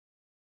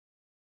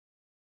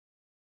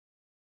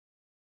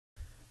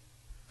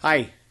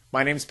Hi,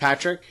 my name's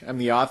Patrick. I'm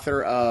the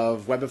author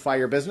of Webify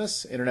Your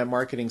Business, Internet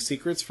Marketing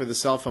Secrets for the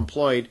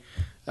Self-Employed.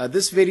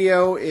 This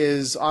video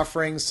is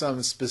offering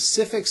some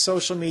specific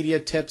social media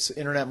tips,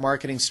 internet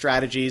marketing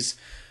strategies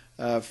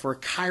for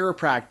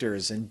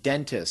chiropractors and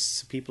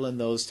dentists, people in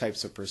those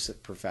types of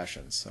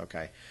professions.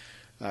 Okay.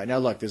 Now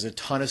look, there's a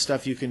ton of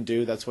stuff you can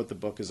do. That's what the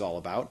book is all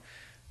about.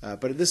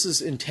 But this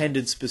is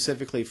intended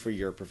specifically for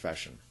your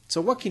profession.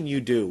 So what can you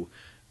do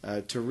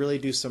to really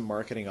do some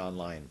marketing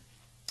online?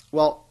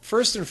 Well,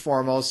 first and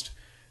foremost,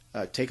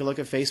 take a look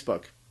at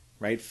Facebook,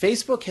 right?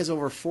 Facebook has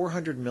over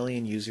 400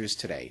 million users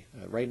today.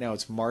 Right now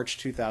it's March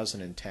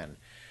 2010.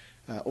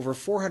 Over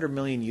 400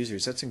 million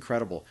users, that's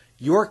incredible.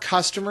 Your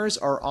customers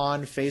are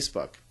on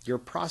Facebook. Your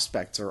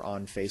prospects are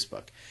on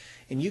Facebook.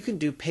 And you can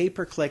do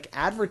pay-per-click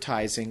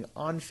advertising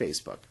on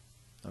Facebook,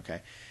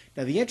 okay?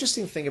 Now the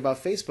interesting thing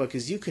about Facebook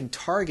is you can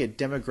target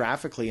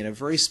demographically in a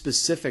very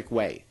specific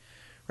way.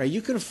 Right,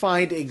 you can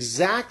find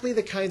exactly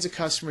the kinds of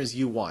customers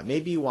you want.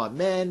 Maybe you want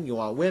men, you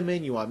want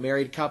women, you want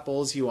married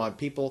couples, you want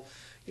people,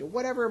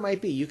 whatever it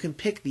might be. You can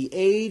pick the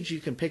age, you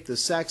can pick the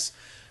sex,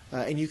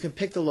 and you can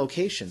pick the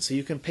location. So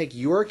you can pick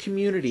your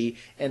community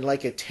and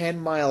like a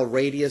 10-mile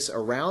radius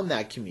around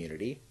that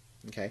community,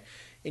 okay?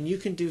 And you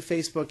can do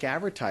Facebook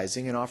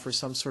advertising and offer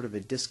some sort of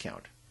a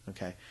discount,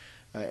 okay,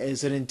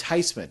 as an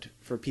enticement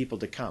for people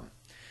to come.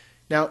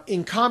 Now,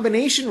 in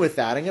combination with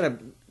that, I'm going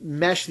to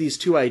mesh these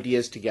two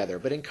ideas together,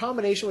 but in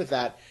combination with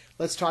that,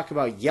 let's talk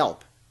about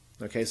Yelp.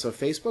 Okay, so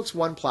Facebook's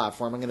one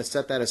platform. I'm going to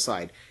set that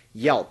aside.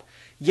 Yelp.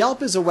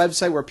 Yelp is a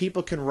website where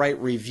people can write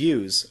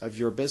reviews of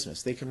your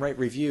business. They can write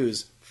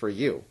reviews for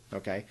you.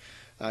 Okay.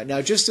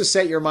 Now, just to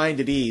set your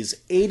mind at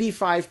ease,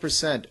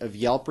 85% of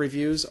Yelp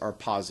reviews are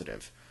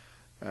positive.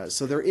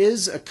 So there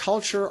is a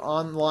culture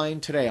online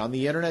today, on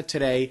the internet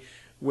today,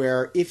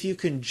 where if you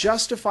can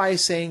justify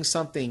saying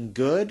something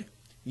good,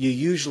 you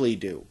usually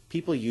do.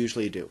 People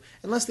usually do.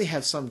 Unless they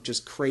have some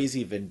just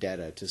crazy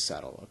vendetta to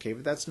settle. Okay,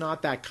 but that's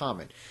not that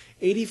common.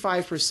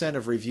 85%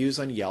 of reviews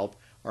on Yelp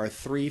are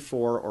 3,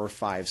 4, or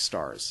 5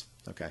 stars.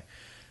 Okay,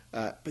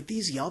 but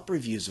these Yelp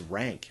reviews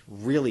rank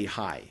really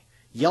high.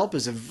 Yelp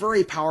is a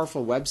very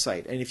powerful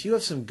website, and if you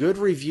have some good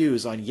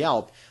reviews on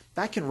Yelp,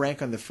 that can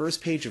rank on the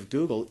first page of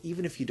Google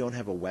even if you don't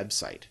have a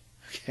website.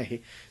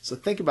 Okay, so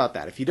think about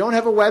that. If you don't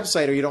have a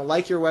website or you don't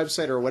like your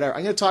website or whatever,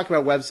 I'm going to talk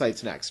about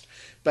websites next.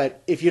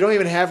 But if you don't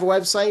even have a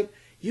website,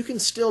 you can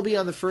still be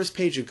on the first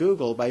page of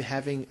Google by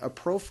having a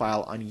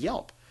profile on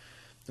Yelp.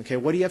 Okay,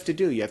 what do you have to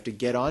do? You have to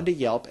get onto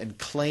Yelp and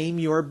claim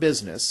your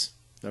business,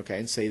 okay,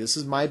 and say this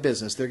is my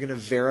business. They're going to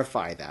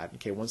verify that.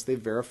 Okay, once they've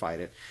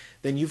verified it,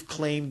 then you've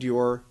claimed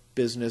your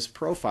business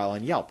profile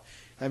on Yelp.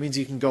 That means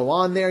you can go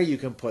on there, you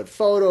can put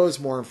photos,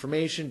 more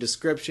information,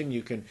 description,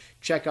 you can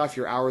check off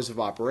your hours of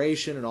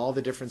operation and all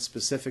the different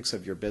specifics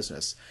of your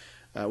business,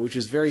 which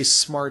is very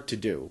smart to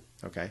do,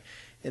 okay?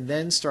 And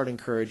then start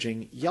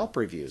encouraging Yelp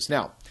reviews.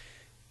 Now,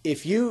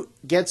 if you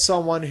get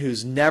someone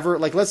who's never,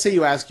 like let's say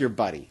you ask your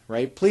buddy,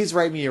 right? Please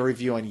write me a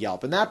review on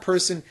Yelp. And that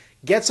person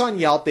gets on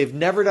Yelp, they've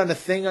never done a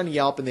thing on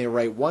Yelp, and they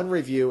write one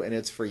review and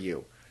it's for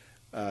you.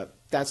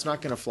 That's not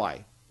going to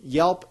fly.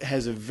 Yelp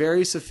has a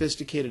very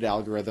sophisticated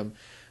algorithm.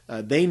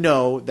 They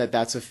know that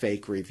that's a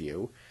fake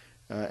review,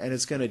 and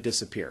it's going to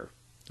disappear.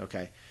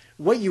 Okay.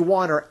 What you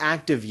want are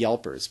active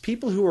Yelpers,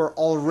 people who are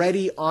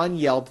already on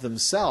Yelp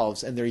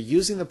themselves and they're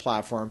using the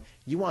platform.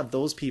 You want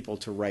those people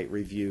to write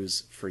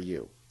reviews for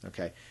you.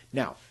 Okay.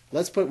 Now,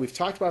 we've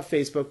talked about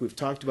Facebook, we've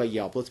talked about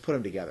Yelp. Let's put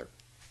them together.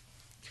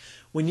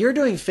 When you're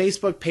doing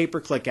Facebook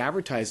pay-per-click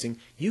advertising,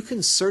 you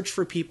can search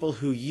for people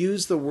who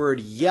use the word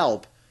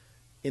Yelp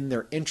in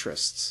their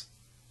interests.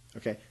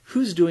 Okay.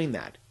 Who's doing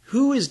that?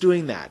 Who is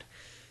doing that?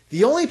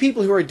 The only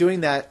people who are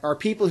doing that are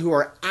people who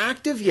are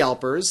active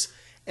Yelpers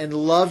and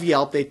love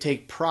Yelp. They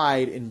take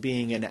pride in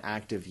being an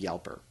active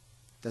Yelper.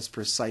 That's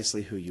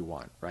precisely who you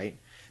want, right?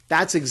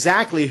 That's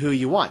exactly who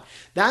you want.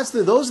 Those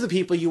are the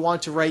people you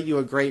want to write you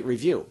a great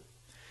review.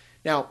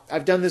 Now,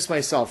 I've done this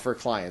myself for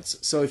clients.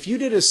 So if you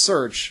did a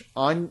search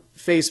on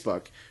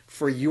Facebook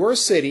for your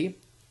city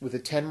with a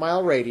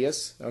 10-mile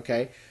radius,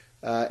 okay,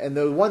 and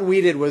the one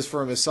we did was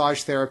for a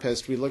massage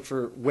therapist. We looked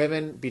for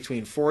women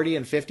between 40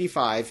 and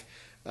 55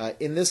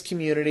 in this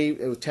community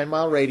with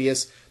 10-mile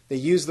radius. They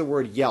used the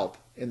word Yelp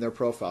in their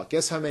profile.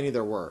 Guess how many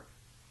there were?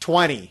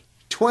 20.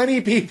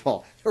 20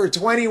 people. There were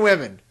 20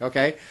 women,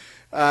 okay,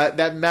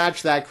 that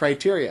matched that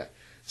criteria.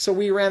 So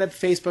we ran a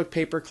Facebook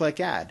pay-per-click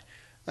ad.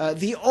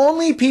 The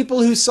only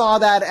people who saw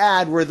that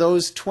ad were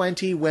those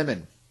 20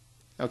 women,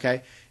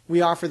 okay?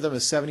 We offered them a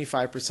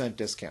 75%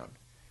 discount.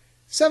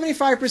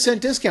 75%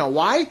 discount.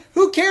 Why?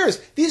 Who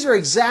cares? These are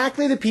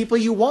exactly the people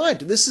you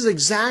want. This is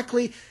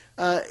exactly...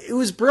 it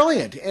was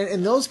brilliant.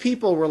 And those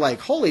people were like,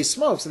 holy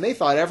smokes. And they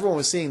thought everyone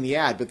was seeing the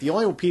ad. But the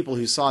only people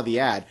who saw the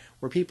ad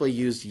were people who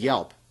used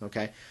Yelp.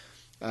 Okay,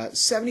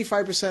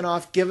 75%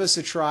 off. Give us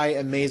a try.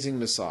 Amazing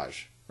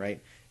massage.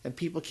 Right? And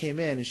people came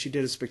in and she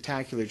did a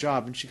spectacular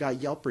job and she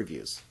got Yelp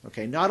reviews.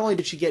 Okay, not only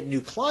did she get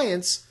new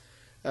clients,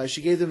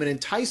 she gave them an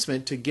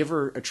enticement to give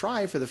her a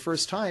try for the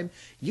first time.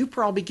 You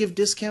probably give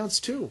discounts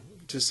too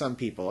to some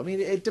people. I mean,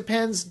 it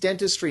depends,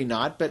 dentistry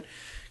not, but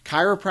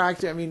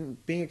chiropractor, I mean,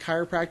 being a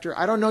chiropractor,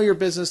 I don't know your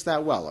business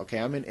that well, okay?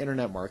 I'm in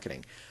internet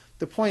marketing.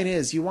 The point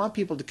is, you want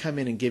people to come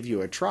in and give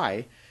you a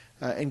try,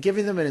 and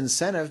giving them an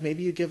incentive,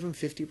 maybe you give them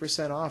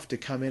 50% off to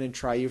come in and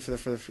try you for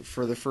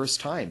the first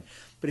time.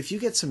 But if you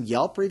get some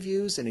Yelp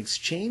reviews in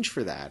exchange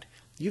for that,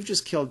 you've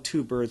just killed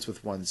two birds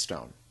with one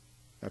stone,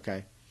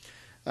 okay?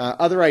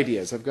 Other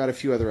ideas. I've got a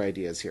few other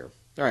ideas here.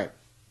 All right.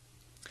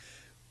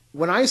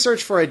 When I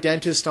search for a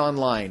dentist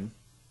online,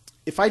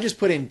 if I just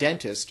put in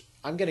dentist,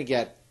 I'm going to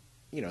get,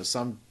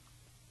 some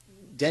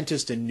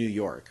dentist in New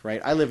York,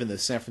 right? I live in the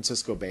San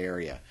Francisco Bay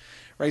Area,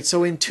 right?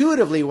 So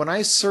intuitively, when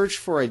I search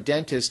for a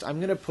dentist, I'm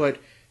going to put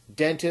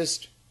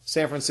dentist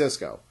San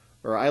Francisco,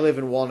 or I live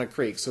in Walnut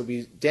Creek, so it'll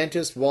be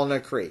dentist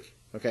Walnut Creek,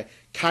 okay?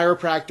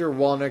 Chiropractor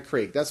Walnut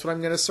Creek. That's what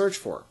I'm going to search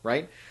for,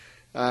 right?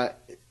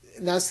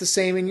 And that's the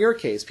same in your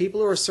case.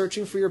 People who are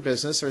searching for your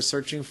business are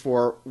searching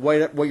for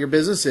what your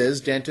business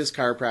is, dentist,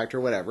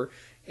 chiropractor, whatever,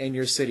 and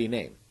your city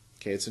name.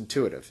 Okay, it's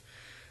intuitive.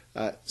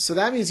 So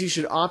that means you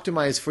should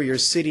optimize for your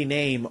city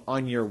name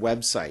on your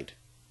website.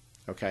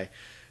 Okay,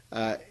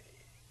 and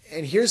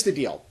here's the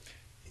deal.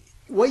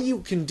 What you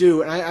can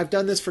do, and I've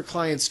done this for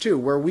clients too,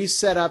 where we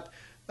set up,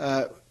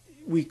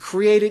 we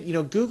created,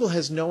 Google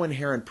has no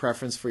inherent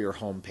preference for your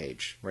home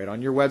page, right?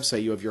 On your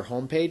website, you have your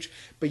home page,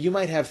 but you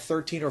might have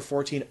 13 or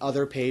 14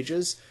 other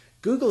pages.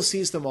 Google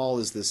sees them all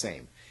as the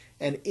same.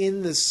 And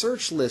in the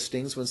search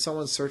listings, when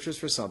someone searches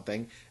for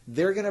something,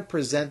 they're going to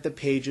present the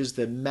pages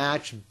that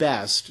match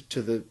best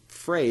to the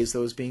phrase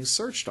that was being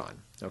searched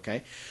on,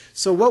 okay?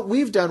 So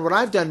what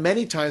I've done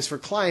many times for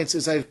clients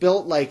is I've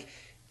built like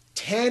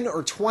 10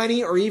 or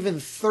 20 or even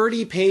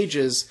 30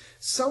 pages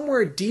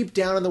somewhere deep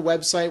down on the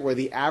website where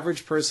the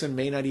average person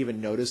may not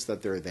even notice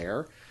that they're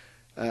there.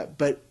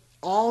 But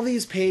all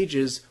these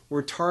pages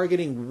were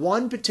targeting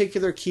one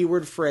particular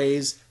keyword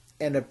phrase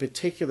and a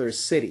particular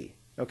city.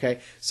 Okay,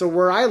 so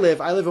where I live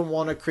in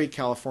Walnut Creek,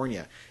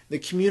 California. The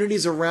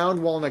communities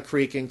around Walnut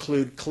Creek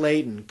include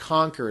Clayton,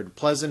 Concord,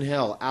 Pleasant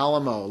Hill,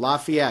 Alamo,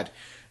 Lafayette,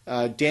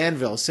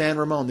 Danville, San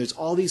Ramon. There's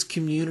all these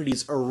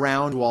communities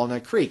around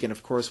Walnut Creek, and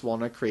of course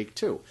Walnut Creek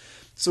too.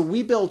 So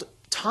we built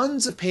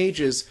tons of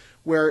pages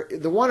where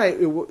the one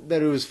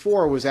that it was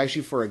for was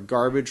actually for a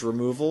garbage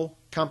removal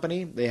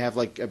company. They have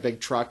like a big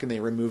truck and they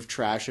remove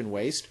trash and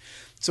waste.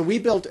 So we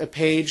built a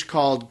page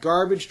called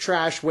Garbage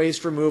Trash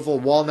Waste Removal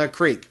Walnut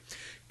Creek.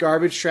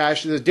 Garbage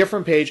trash, there's a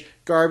different page,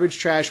 garbage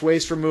trash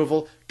waste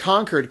removal,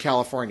 Concord,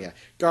 California.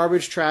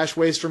 Garbage trash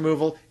waste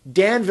removal,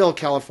 Danville,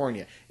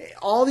 California.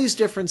 All these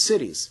different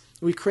cities.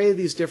 We created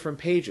these different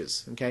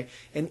pages, okay?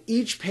 And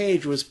each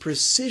page was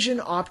precision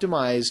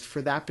optimized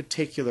for that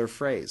particular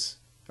phrase,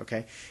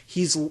 okay?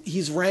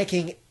 He's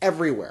ranking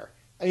everywhere.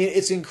 I mean,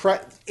 it's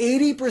incredible.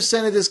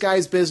 80% of this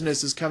guy's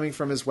business is coming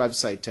from his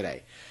website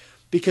today.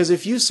 Because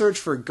if you search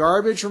for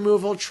garbage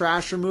removal,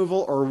 trash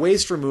removal, or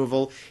waste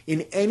removal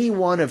in any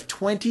one of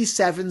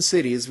 27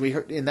 cities,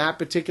 in that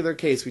particular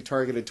case, we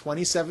targeted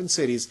 27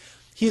 cities,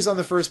 he's on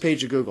the first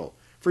page of Google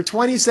for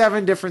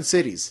 27 different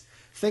cities.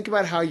 Think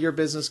about how your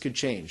business could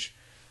change.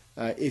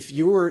 If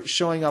you were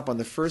showing up on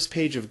the first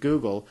page of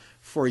Google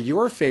for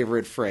your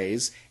favorite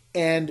phrase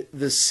and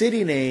the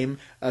city name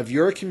of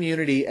your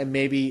community and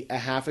maybe a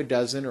half a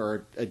dozen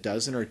or a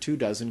dozen or 2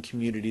 dozen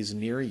communities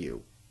near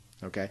you.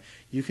 Okay,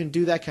 you can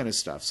do that kind of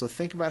stuff. So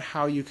think about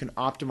how you can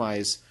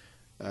optimize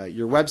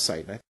your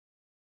website.